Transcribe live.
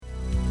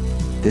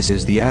This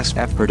is the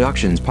SF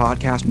Productions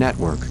Podcast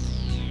Network.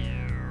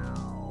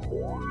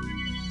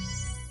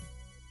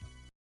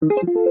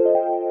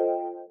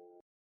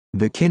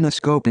 The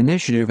Kinescope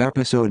Initiative,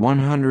 Episode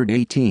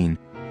 118.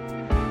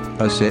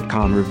 A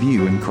sitcom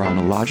review in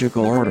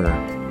chronological order.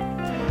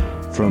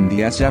 From the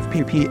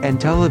SFPP and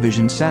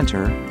Television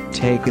Center,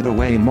 take it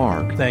away,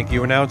 Mark. Thank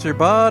you, Announcer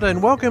Bud,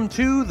 and welcome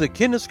to the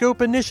Kinescope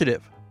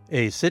Initiative,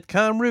 a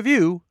sitcom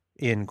review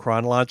in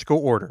chronological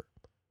order.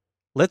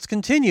 Let's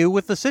continue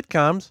with the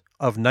sitcoms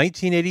of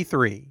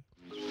 1983.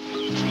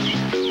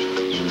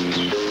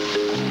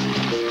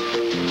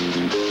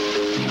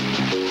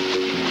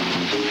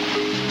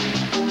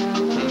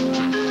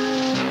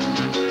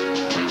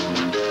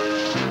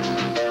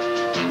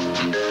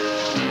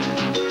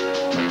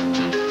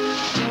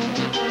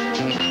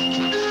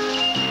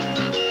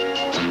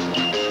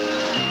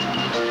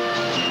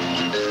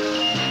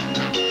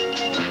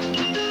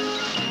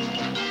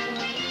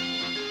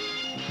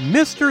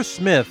 Mr.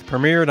 Smith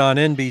premiered on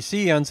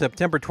NBC on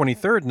September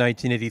 23,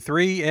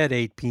 1983 at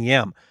 8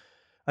 p.m.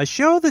 A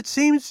show that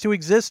seems to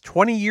exist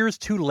 20 years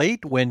too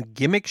late when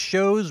gimmick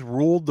shows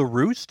ruled the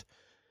roost.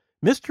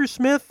 Mr.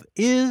 Smith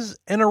is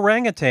an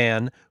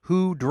orangutan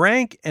who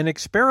drank an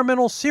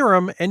experimental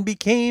serum and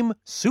became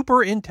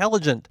super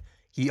intelligent.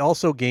 He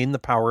also gained the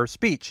power of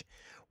speech.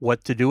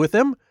 What to do with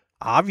him?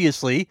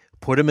 Obviously,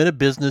 put him in a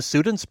business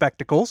suit and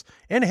spectacles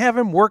and have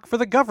him work for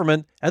the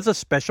government as a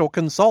special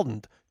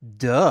consultant.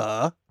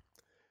 Duh.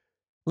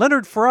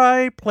 Leonard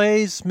Fry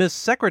plays Smith's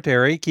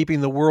secretary,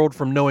 keeping the world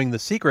from knowing the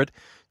secret.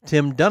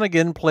 Tim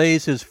Dunnigan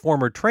plays his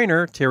former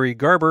trainer, Terry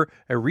Garber,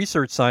 a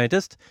research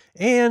scientist,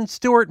 and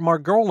Stuart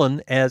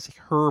Margolin as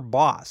her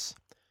boss.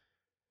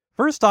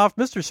 First off,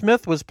 Mr.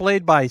 Smith was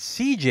played by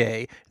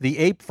CJ, the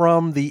ape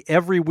from the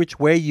Every Which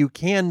Way You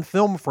Can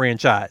film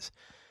franchise.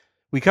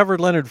 We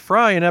covered Leonard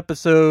Fry in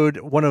episode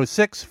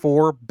 106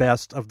 for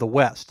Best of the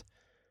West.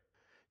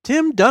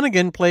 Tim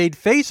Dunnigan played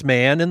Face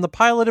Man in the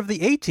pilot of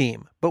the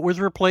A-Team, but was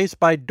replaced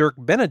by Dirk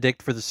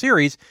Benedict for the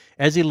series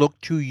as he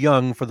looked too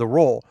young for the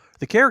role.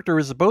 The character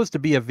is supposed to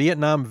be a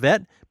Vietnam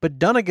vet, but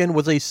Dunnigan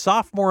was a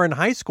sophomore in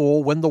high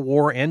school when the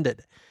war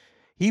ended.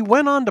 He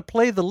went on to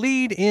play the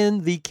lead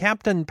in the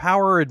Captain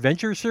Power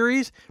Adventure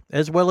series,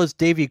 as well as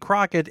Davy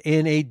Crockett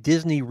in a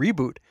Disney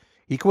reboot.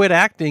 He quit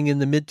acting in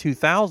the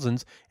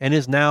mid-2000s and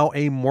is now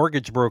a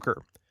mortgage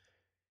broker.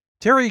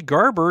 Terry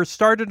Garber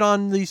started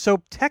on the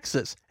soap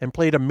Texas and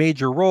played a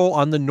major role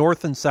on the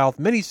North and South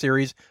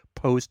miniseries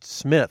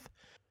post-Smith.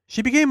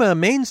 She became a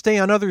mainstay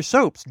on other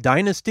soaps,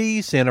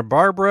 Dynasty, Santa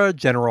Barbara,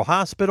 General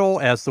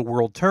Hospital, As the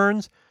World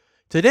Turns.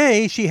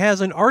 Today, she has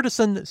an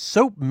artisan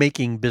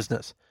soap-making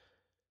business.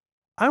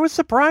 I was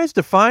surprised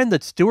to find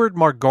that Stuart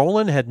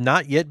Margolin had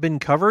not yet been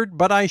covered,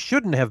 but I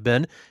shouldn't have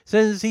been,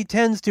 since he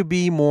tends to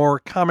be more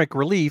comic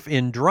relief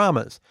in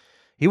dramas.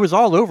 He was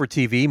all over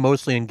TV,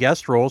 mostly in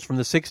guest roles from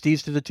the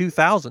 60s to the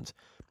 2000s.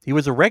 He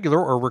was a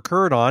regular or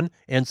recurred on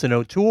Ensign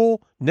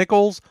O'Toole,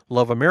 Nichols,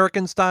 Love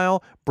American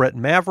Style, Brett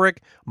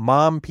Maverick,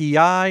 Mom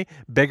P.I.,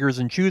 Beggars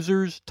and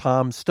Choosers,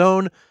 Tom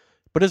Stone,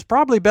 but is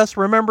probably best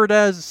remembered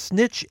as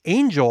Snitch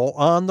Angel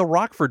on The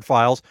Rockford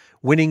Files,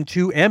 winning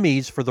 2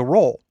 Emmys for the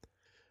role.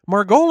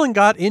 Margolin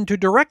got into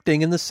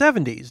directing in the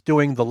 70s,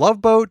 doing The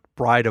Love Boat,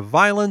 Bride of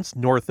Violence,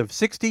 North of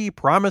 60,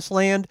 Promised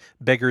Land,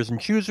 Beggars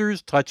and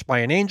Choosers, Touched by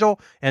an Angel,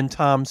 and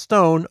Tom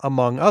Stone,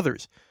 among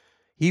others.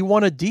 He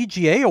won a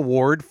DGA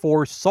award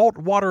for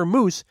Saltwater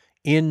Moose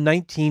in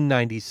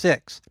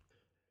 1996.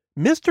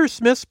 Mr.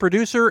 Smith's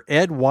producer,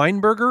 Ed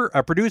Weinberger,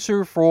 a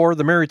producer for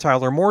The Mary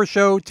Tyler Moore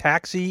Show,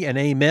 Taxi, and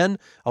Amen,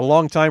 a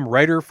longtime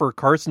writer for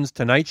Carson's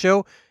Tonight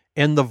Show,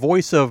 and the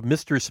voice of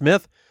Mr.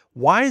 Smith,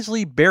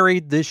 wisely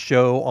buried this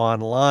show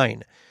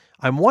online.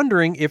 I'm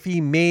wondering if he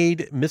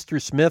made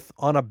Mr. Smith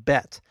on a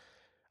bet.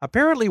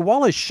 Apparently,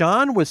 Wallace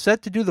Shawn was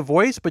set to do the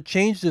voice, but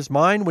changed his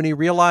mind when he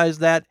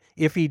realized that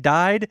if he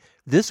died,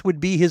 this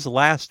would be his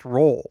last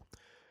role.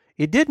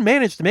 It did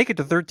manage to make it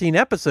to 13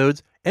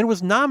 episodes and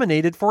was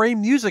nominated for a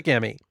Music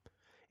Emmy.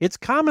 It's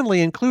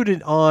commonly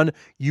included on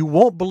You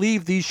Won't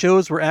Believe These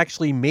Shows Were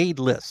Actually Made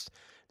lists.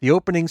 The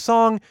opening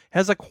song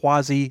has a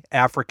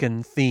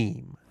quasi-African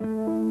theme.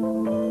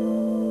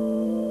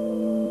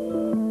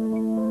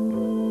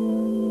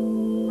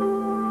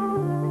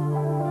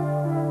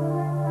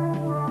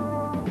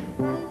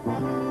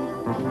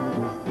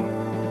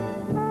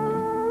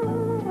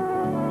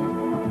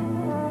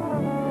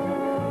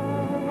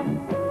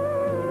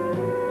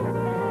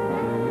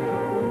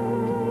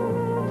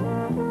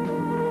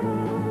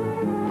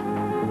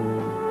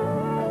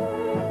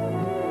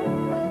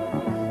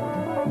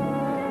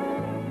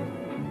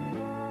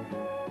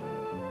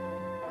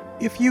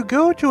 If you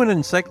go to an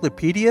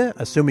encyclopedia,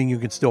 assuming you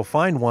can still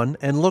find one,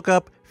 and look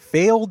up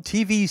failed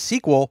TV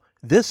sequel,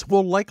 this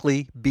will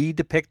likely be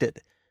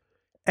depicted.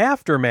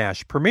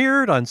 Aftermash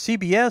premiered on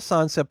CBS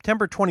on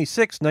September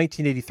 26,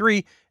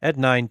 1983 at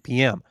 9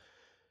 p.m.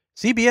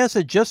 CBS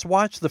had just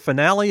watched the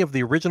finale of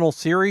the original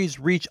series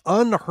reach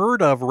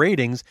unheard-of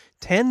ratings,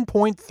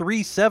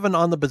 10.37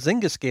 on the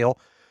Bazinga scale,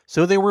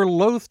 so they were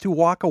loath to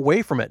walk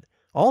away from it.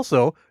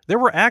 Also, there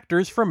were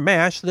actors from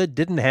MASH that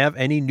didn't have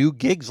any new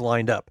gigs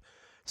lined up.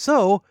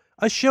 So,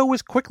 a show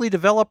was quickly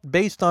developed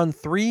based on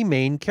three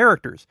main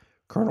characters: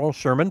 Colonel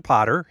Sherman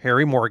Potter,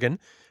 Harry Morgan;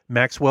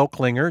 Maxwell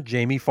Klinger,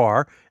 Jamie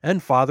Farr;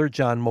 and Father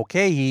John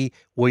Mulcahy,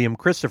 William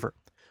Christopher.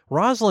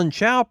 Rosalind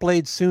Chow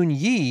played Soon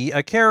Yi,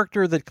 a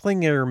character that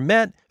Klinger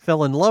met,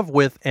 fell in love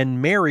with,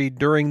 and married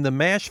during the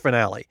MASH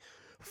finale.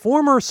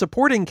 Former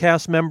supporting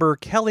cast member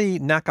Kelly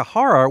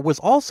Nakahara was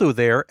also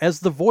there as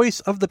the voice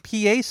of the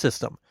PA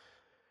system.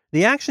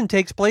 The action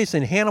takes place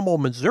in Hannibal,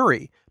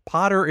 Missouri.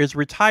 Potter is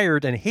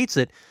retired and hates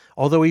it,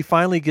 although he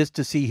finally gets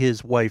to see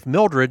his wife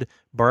Mildred,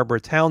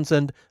 Barbara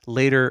Townsend,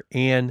 later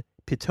Anne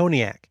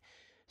Pitoniak.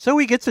 So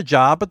he gets a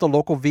job at the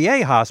local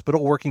VA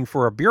hospital working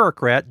for a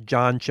bureaucrat,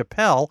 John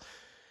Chappell.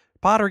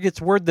 Potter gets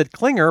word that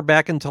Klinger,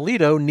 back in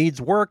Toledo, needs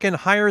work and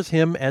hires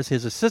him as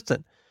his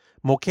assistant.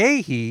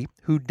 Mulcahy,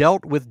 who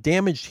dealt with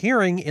damaged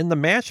hearing in the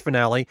MASH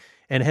finale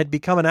and had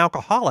become an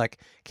alcoholic,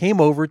 came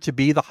over to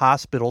be the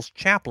hospital's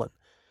chaplain.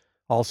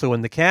 Also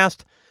in the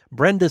cast,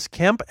 Brendis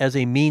Kemp as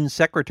a mean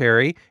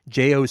secretary,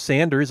 J.O.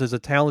 Sanders as a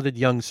talented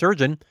young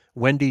surgeon,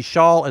 Wendy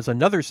Shaw as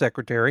another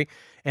secretary,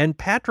 and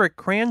Patrick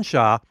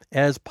Cranshaw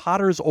as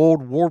Potter's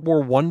old World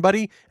War I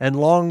buddy and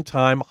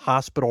longtime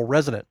hospital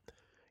resident.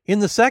 In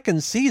the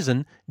second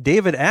season,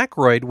 David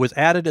Aykroyd was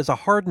added as a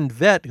hardened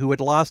vet who had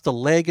lost a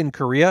leg in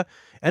Korea,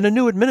 and a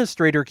new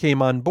administrator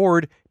came on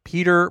board,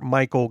 Peter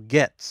Michael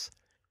Getz.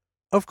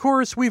 Of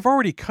course, we've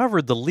already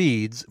covered the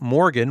leads,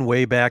 Morgan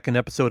way back in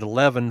episode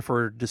 11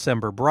 for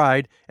December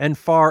Bride, and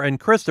Farr and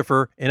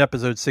Christopher in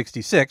episode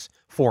 66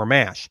 for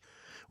MASH.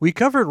 We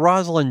covered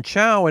Rosalind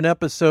Chow in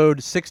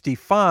episode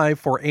 65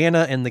 for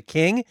Anna and the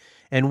King,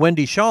 and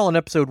Wendy Shaw in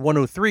episode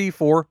 103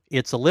 for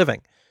It's a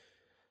Living.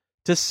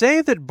 To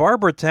say that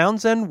Barbara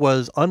Townsend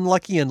was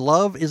unlucky in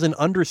love is an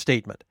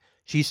understatement.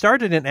 She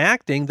started in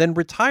acting, then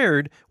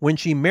retired when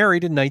she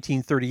married in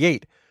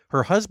 1938.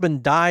 Her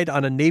husband died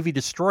on a Navy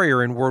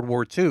destroyer in World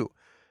War II.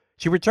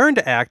 She returned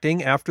to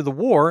acting after the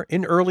war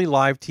in early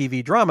live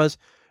TV dramas,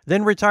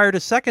 then retired a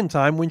second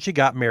time when she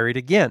got married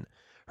again.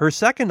 Her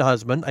second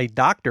husband, a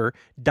doctor,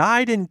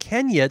 died in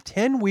Kenya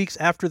 10 weeks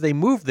after they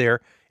moved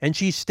there, and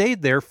she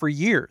stayed there for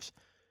years.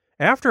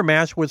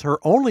 Aftermath was her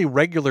only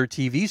regular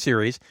TV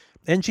series,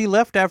 and she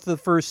left after the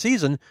first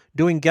season,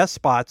 doing guest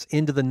spots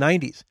into the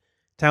 90s.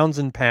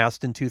 Townsend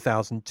passed in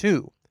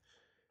 2002.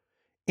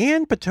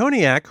 Anne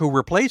Pitoniak, who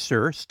replaced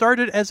her,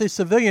 started as a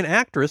civilian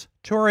actress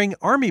touring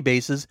army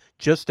bases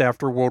just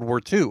after World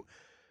War II.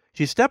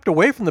 She stepped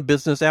away from the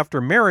business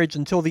after marriage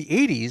until the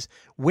 80s,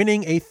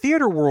 winning a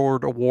Theatre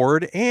World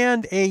Award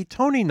and a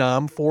Tony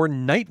nom for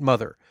Night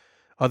Mother.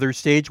 Other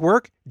stage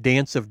work,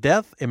 Dance of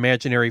Death,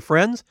 Imaginary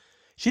Friends.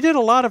 She did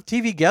a lot of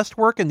TV guest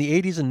work in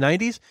the 80s and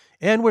 90s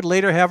and would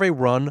later have a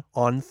run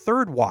on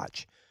Third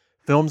Watch.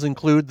 Films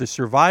include The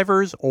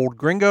Survivors, Old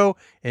Gringo,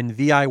 and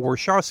V.I.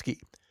 Warshawski.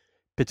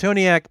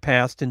 Pitoniak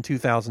passed in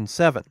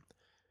 2007.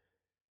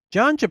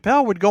 John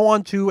Chappell would go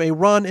on to a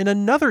run in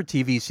another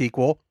TV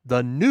sequel,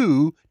 the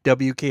new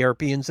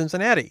WKRP in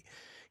Cincinnati.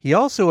 He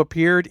also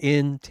appeared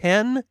in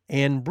 10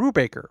 and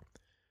Brubaker.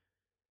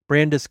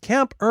 Brendis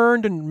Kemp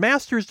earned a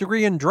master's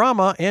degree in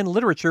drama and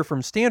literature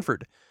from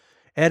Stanford.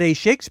 At a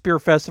Shakespeare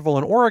festival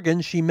in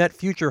Oregon, she met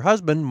future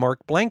husband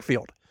Mark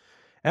Blankfield.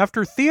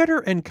 After theater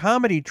and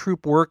comedy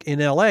troupe work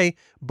in L.A.,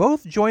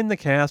 both joined the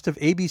cast of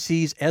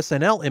ABC's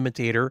SNL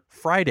imitator,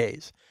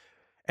 Fridays.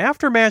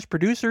 Aftermath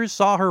producers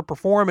saw her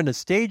perform in a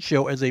stage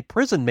show as a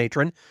prison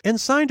matron and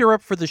signed her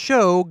up for the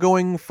show,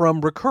 going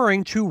from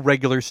recurring to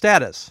regular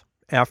status.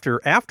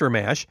 After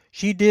Aftermath,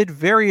 she did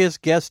various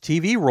guest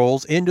TV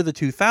roles into the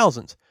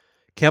 2000s.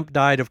 Kemp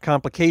died of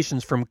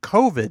complications from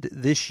COVID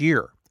this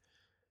year.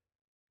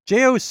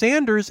 J.O.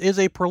 Sanders is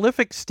a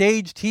prolific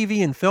stage,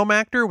 TV, and film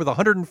actor with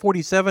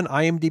 147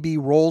 IMDb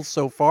roles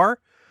so far.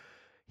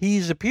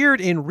 He's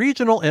appeared in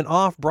regional and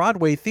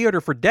off-Broadway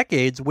theater for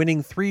decades,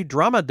 winning 3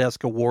 Drama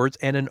Desk Awards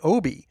and an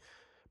Obie.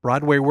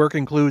 Broadway work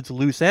includes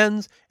Loose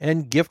Ends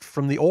and Gift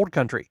from the Old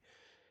Country.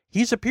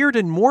 He's appeared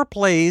in more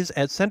plays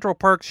at Central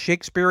Park's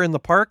Shakespeare in the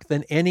Park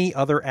than any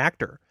other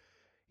actor.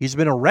 He's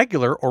been a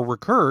regular or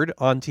recurred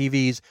on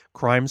TV's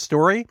Crime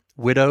Story,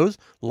 Widows,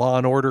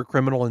 Law & Order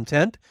Criminal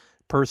Intent,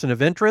 Person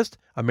of Interest,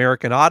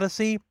 American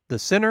Odyssey, The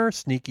Sinner,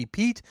 Sneaky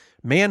Pete,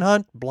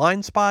 Manhunt,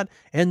 Blind Spot,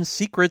 and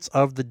Secrets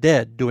of the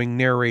Dead, doing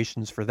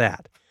narrations for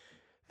that.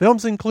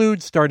 Films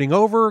include Starting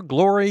Over,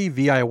 Glory,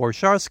 V.I.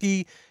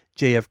 Warshawski,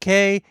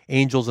 JFK,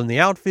 Angels in the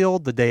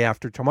Outfield, The Day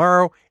After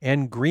Tomorrow,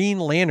 and Green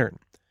Lantern.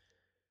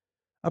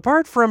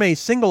 Apart from a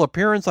single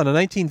appearance on a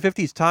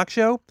 1950s talk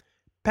show,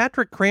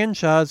 Patrick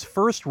Cranshaw's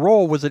first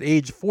role was at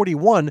age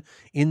 41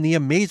 in The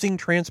Amazing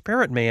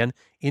Transparent Man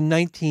in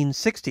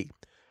 1960.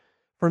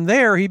 From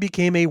there, he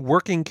became a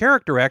working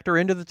character actor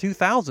into the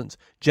 2000s,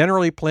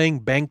 generally playing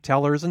bank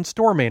tellers and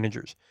store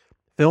managers.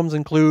 Films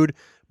include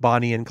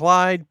Bonnie and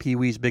Clyde,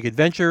 Pee-wee's Big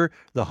Adventure,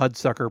 The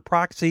Hudsucker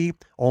Proxy,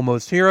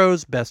 Almost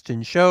Heroes, Best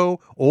in Show,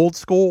 Old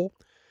School.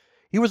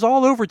 He was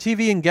all over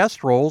TV and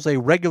guest roles, a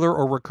regular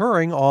or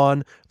recurring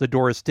on The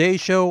Doris Day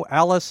Show,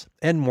 Alice,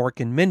 and Mork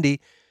and Mindy.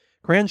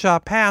 Cranshaw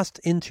passed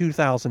in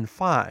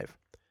 2005.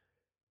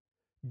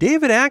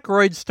 David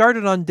Aykroyd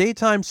started on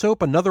daytime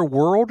soap Another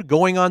World,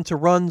 going on to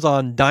runs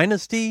on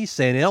Dynasty,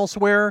 St.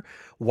 Elsewhere,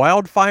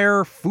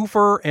 Wildfire,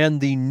 Foofer,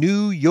 and the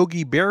new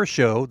Yogi Bear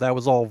show, that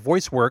was all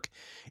voice work,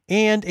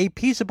 and A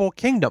Peaceable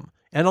Kingdom,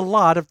 and a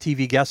lot of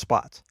TV guest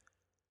spots.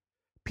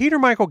 Peter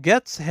Michael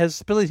Getz has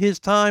split his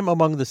time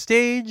among the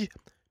stage,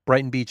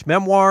 Brighton Beach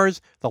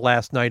Memoirs, The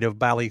Last Night of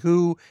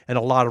Ballyhoo, and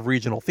a lot of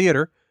regional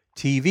theater,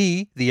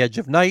 TV, The Edge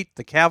of Night,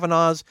 The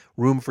Kavanaughs,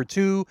 Room for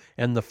Two,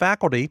 and The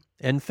Faculty,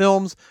 and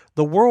films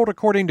The World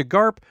According to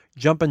Garp,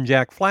 Jumpin'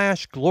 Jack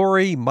Flash,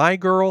 Glory, My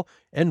Girl,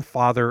 and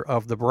Father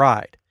of the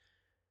Bride.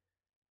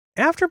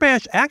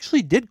 Aftermath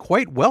actually did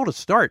quite well to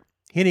start,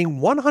 hitting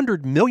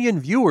 100 million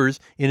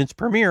viewers in its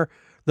premiere,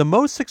 the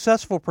most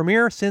successful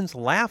premiere since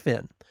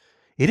Laugh-In.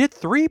 It hit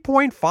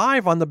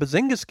 3.5 on the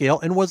Bazinga scale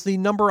and was the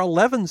number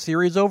 11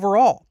 series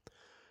overall.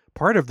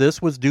 Part of this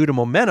was due to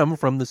momentum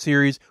from the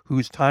series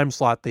whose time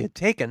slot they had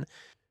taken.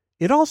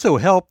 It also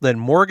helped that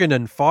Morgan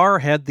and Farr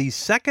had the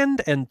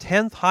second and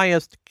 10th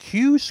highest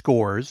Q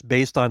scores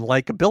based on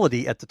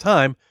likability at the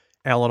time.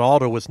 Alan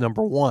Alda was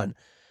number 1.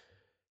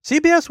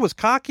 CBS was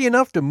cocky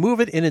enough to move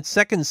it in its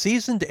second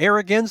season to air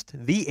against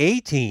The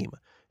A-Team.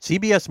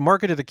 CBS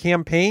marketed a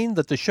campaign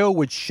that the show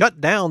would shut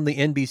down the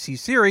NBC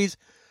series,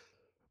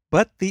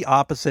 but the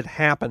opposite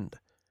happened.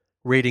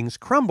 Ratings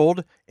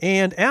crumbled,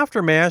 and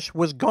Aftermath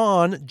was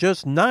gone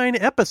just 9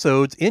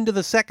 episodes into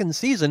the second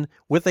season,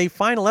 with a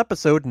final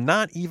episode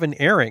not even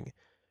airing.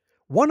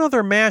 One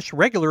other MASH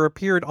regular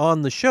appeared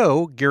on the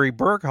show. Gary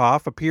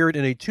Berghoff appeared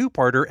in a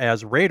 2-parter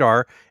as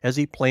Radar, as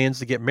he plans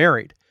to get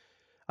married.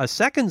 A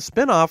second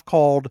spinoff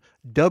called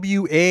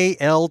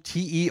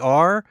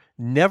WALTER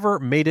never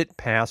made it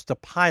past a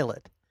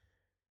pilot.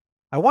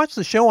 I watched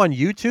the show on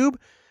YouTube.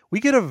 We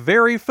get a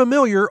very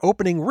familiar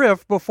opening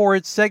riff before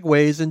it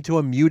segues into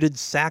a muted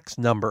sax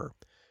number.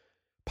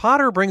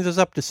 Potter brings us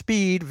up to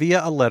speed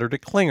via a letter to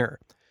Klinger.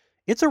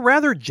 It's a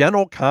rather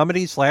gentle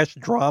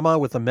comedy/drama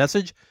with a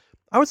message.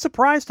 I was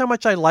surprised how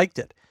much I liked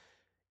it.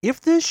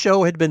 If this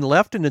show had been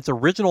left in its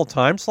original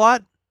time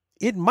slot,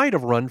 it might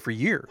have run for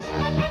years.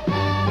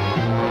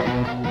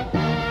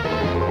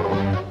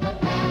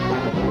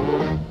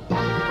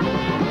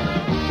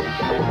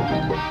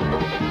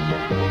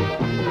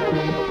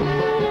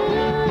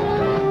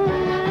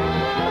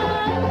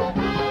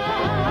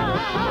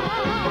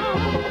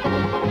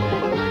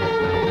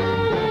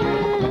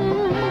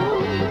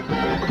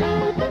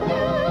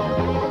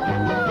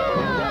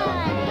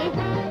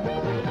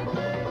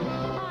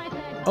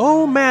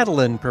 Oh,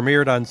 Madeline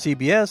premiered on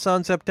CBS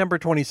on September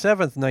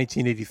 27,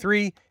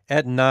 1983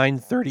 at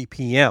 9:30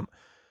 p.m.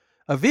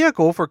 A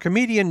vehicle for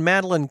comedian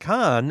Madeline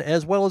Kahn,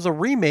 as well as a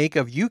remake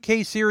of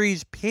UK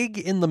series Pig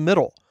in the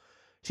Middle.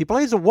 She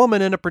plays a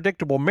woman in a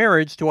predictable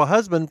marriage to a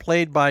husband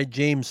played by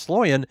James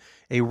Sloyan,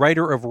 a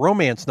writer of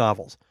romance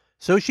novels.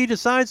 So she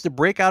decides to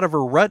break out of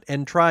her rut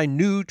and try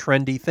new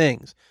trendy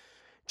things.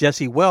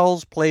 Jesse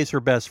Wells plays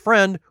her best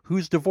friend,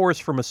 who's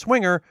divorced from a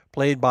swinger,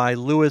 played by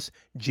Louis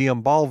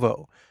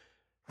Giambalvo.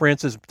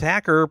 Francis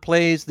Tacker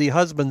plays the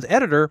husband's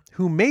editor,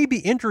 who may be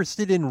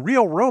interested in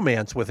real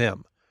romance with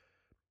him.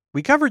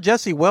 We covered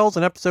Jesse Wells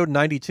in episode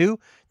 92,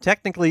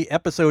 technically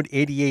episode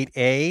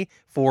 88A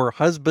for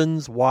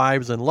Husbands,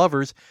 Wives, and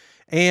Lovers,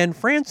 and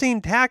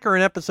Francine Tacker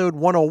in episode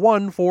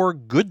 101 for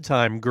Good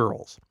Time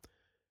Girls.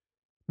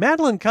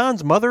 Madeline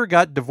Kahn's mother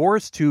got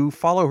divorced to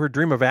follow her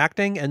dream of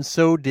acting, and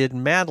so did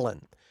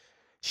Madeline.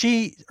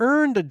 She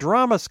earned a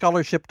drama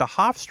scholarship to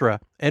Hofstra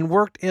and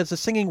worked as a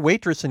singing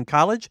waitress in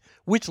college,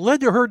 which led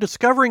to her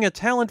discovering a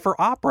talent for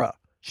opera.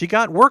 She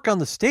got work on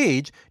the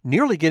stage,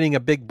 nearly getting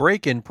a big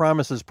break in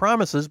Promises,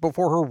 Promises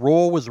before her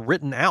role was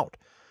written out.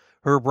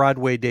 Her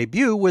Broadway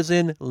debut was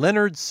in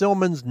Leonard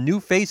Sillman's New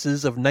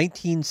Faces of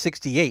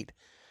 1968.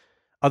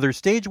 Other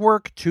stage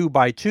work,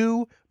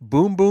 2x2,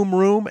 Boom Boom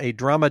Room, a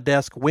Drama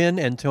Desk win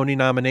and Tony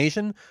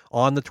nomination,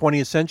 On the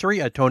 20th Century,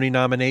 a Tony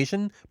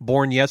nomination,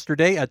 Born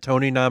Yesterday, a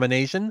Tony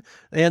nomination,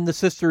 and The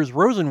Sisters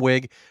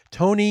Rosenwig,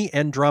 Tony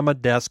and Drama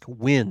Desk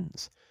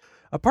wins.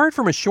 Apart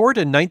from a short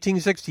in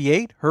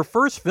 1968, her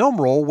first film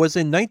role was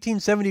in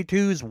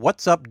 1972's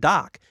What's Up,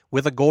 Doc,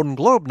 with a Golden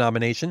Globe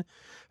nomination,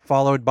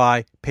 followed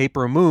by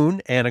Paper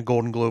Moon and a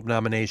Golden Globe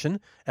nomination,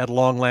 At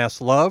Long Last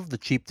Love, The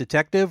Cheap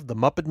Detective, The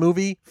Muppet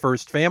Movie,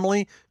 First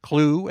Family,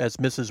 Clue as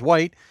Mrs.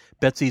 White,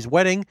 Betsy's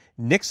Wedding,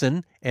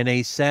 Nixon, and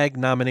a SAG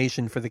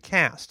nomination for the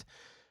cast.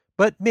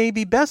 But may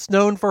be best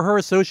known for her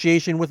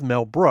association with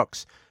Mel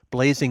Brooks,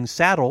 Blazing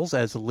Saddles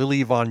as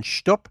Lily von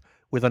Shtupp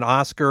with an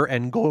Oscar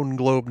and Golden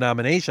Globe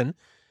nomination,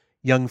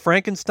 Young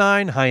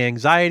Frankenstein, High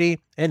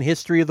Anxiety, and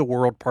History of the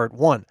World Part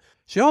 1.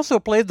 She also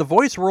played the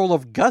voice role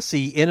of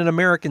Gussie in An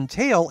American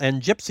Tail and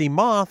Gypsy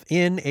Moth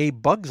in A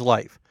Bug's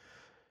Life.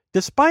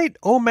 Despite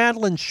Oh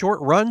Madeline's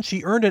short run,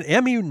 she earned an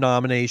Emmy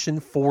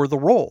nomination for the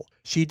role.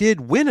 She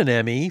did win an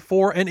Emmy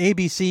for an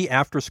ABC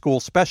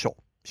after-school special.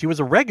 She was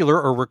a regular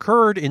or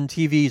recurred in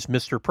TV's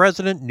Mr.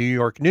 President, New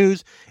York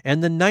News,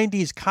 and the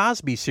 90s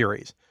Cosby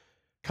series.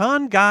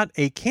 Khan got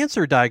a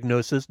cancer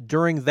diagnosis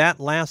during that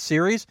last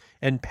series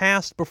and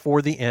passed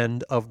before the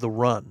end of the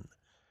run.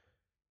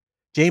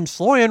 James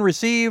Sloyan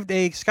received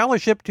a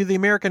scholarship to the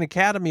American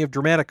Academy of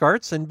Dramatic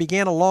Arts and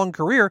began a long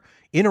career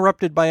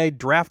interrupted by a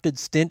drafted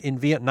stint in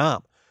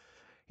Vietnam.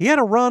 He had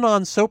a run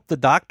on soap The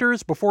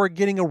Doctors before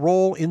getting a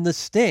role in The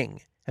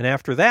Sting, and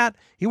after that,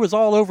 he was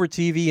all over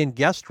TV in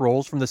guest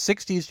roles from the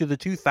 60s to the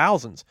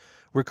 2000s,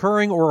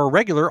 recurring or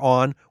irregular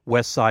on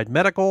West Side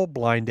Medical,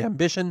 Blind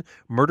Ambition,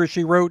 Murder,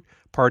 She Wrote,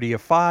 Party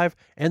of Five,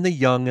 and The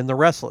Young and the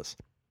Restless.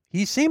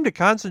 He seemed to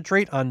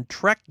concentrate on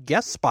Trek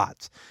guest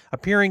spots,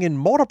 appearing in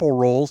multiple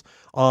roles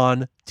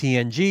on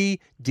TNG,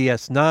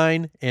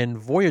 DS9, and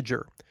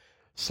Voyager.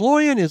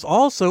 Sloyan is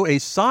also a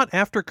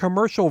sought-after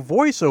commercial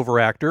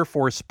voiceover actor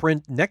for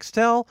Sprint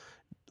Nextel,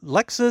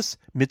 Lexus,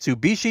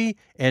 Mitsubishi,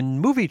 and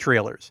movie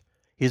trailers.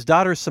 His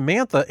daughter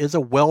Samantha is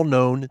a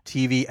well-known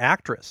TV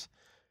actress.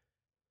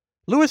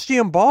 Louis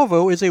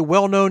Giambalvo is a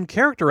well-known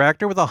character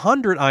actor with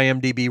 100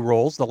 IMDb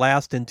roles, the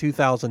last in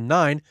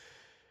 2009.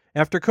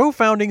 After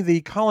co-founding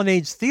the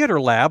Colonnades Theater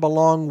Lab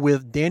along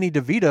with Danny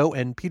DeVito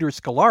and Peter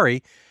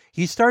Scolari,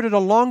 he started a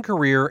long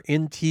career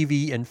in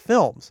TV and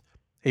films,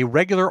 a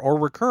regular or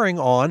recurring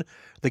on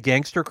The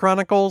Gangster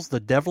Chronicles, The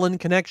Devlin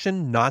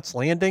Connection, Knots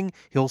Landing,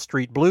 Hill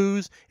Street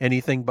Blues,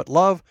 Anything But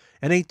Love,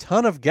 and a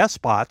ton of guest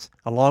spots,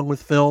 along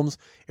with films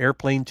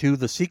Airplane 2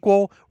 the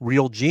sequel,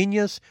 Real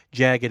Genius,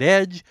 Jagged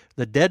Edge,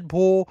 The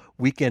Deadpool,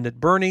 Weekend at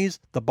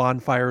Bernie's, The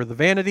Bonfire of the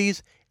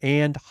Vanities,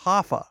 and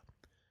Hoffa.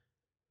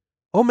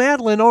 Oh,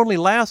 Madeline only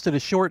lasted a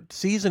short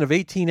season of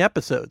 18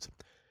 episodes.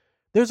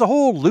 There's a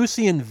whole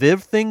Lucy and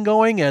Viv thing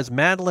going as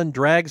Madeline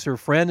drags her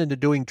friend into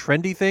doing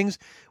trendy things,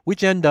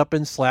 which end up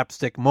in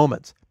slapstick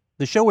moments.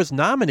 The show was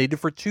nominated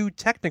for 2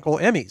 technical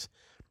Emmys.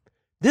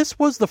 This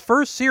was the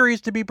first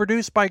series to be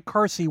produced by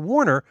Carsey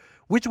Warner,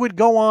 which would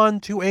go on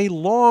to a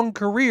long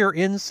career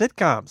in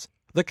sitcoms.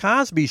 The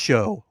Cosby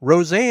Show,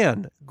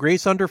 Roseanne,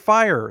 Grace Under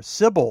Fire,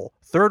 Sybil,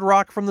 Third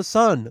Rock from the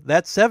Sun,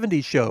 That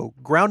 70s Show,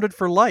 Grounded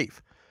for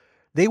Life.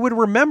 They would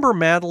remember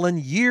Madeline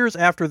years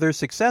after their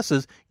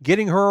successes,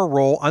 getting her a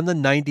role on the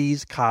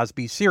 90s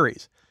Cosby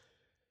series.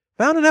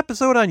 Found an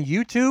episode on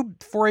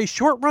YouTube. For a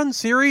short-run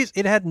series,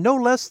 it had no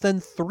less than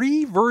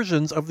 3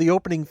 versions of the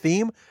opening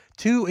theme,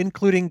 2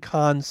 including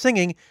Khan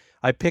singing.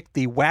 I picked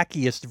the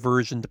wackiest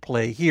version to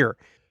play here.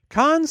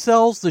 Khan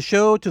sells the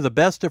show to the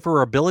best of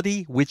her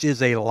ability, which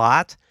is a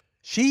lot.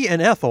 She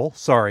and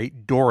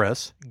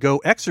Doris, go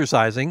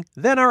exercising,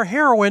 then our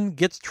heroine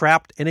gets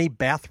trapped in a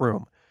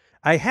bathroom.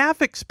 I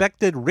half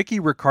expected Ricky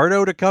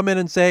Ricardo to come in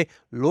and say,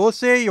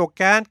 "Lucy, you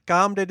can't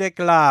come to the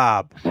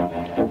club."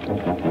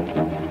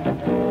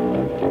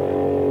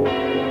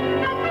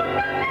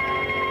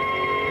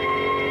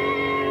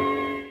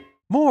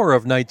 More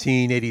of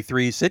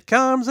 1983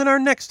 sitcoms in our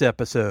next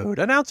episode.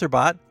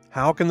 AnnouncerBot,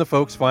 how can the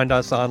folks find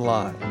us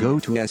online? Go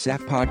to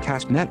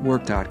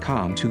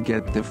sfpodcastnetwork.com to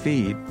get the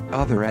feed,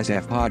 other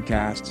SF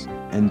podcasts,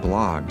 and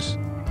blogs.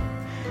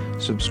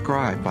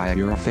 Subscribe via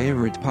your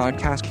favorite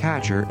podcast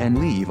catcher and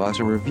leave us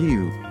a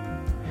review.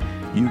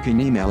 You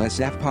can email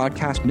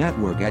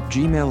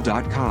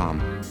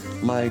sfpodcastnetwork@gmail.com.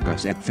 Like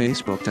us at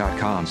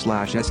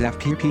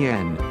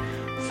facebook.com/sfppn.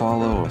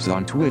 Follow us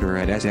on Twitter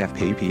at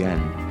sfppn.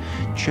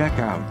 Check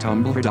out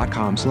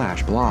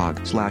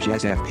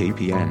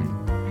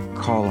tumblr.com/blog/sfppn.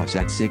 Call us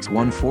at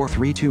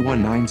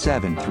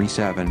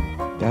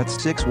 614-321-9737.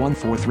 That's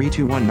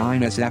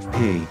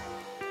 614-321-9SFP.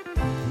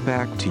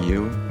 Back to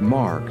you,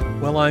 Mark.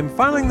 Well, I'm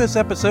filing this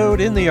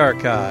episode in the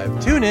archive.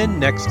 Tune in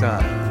next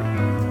time.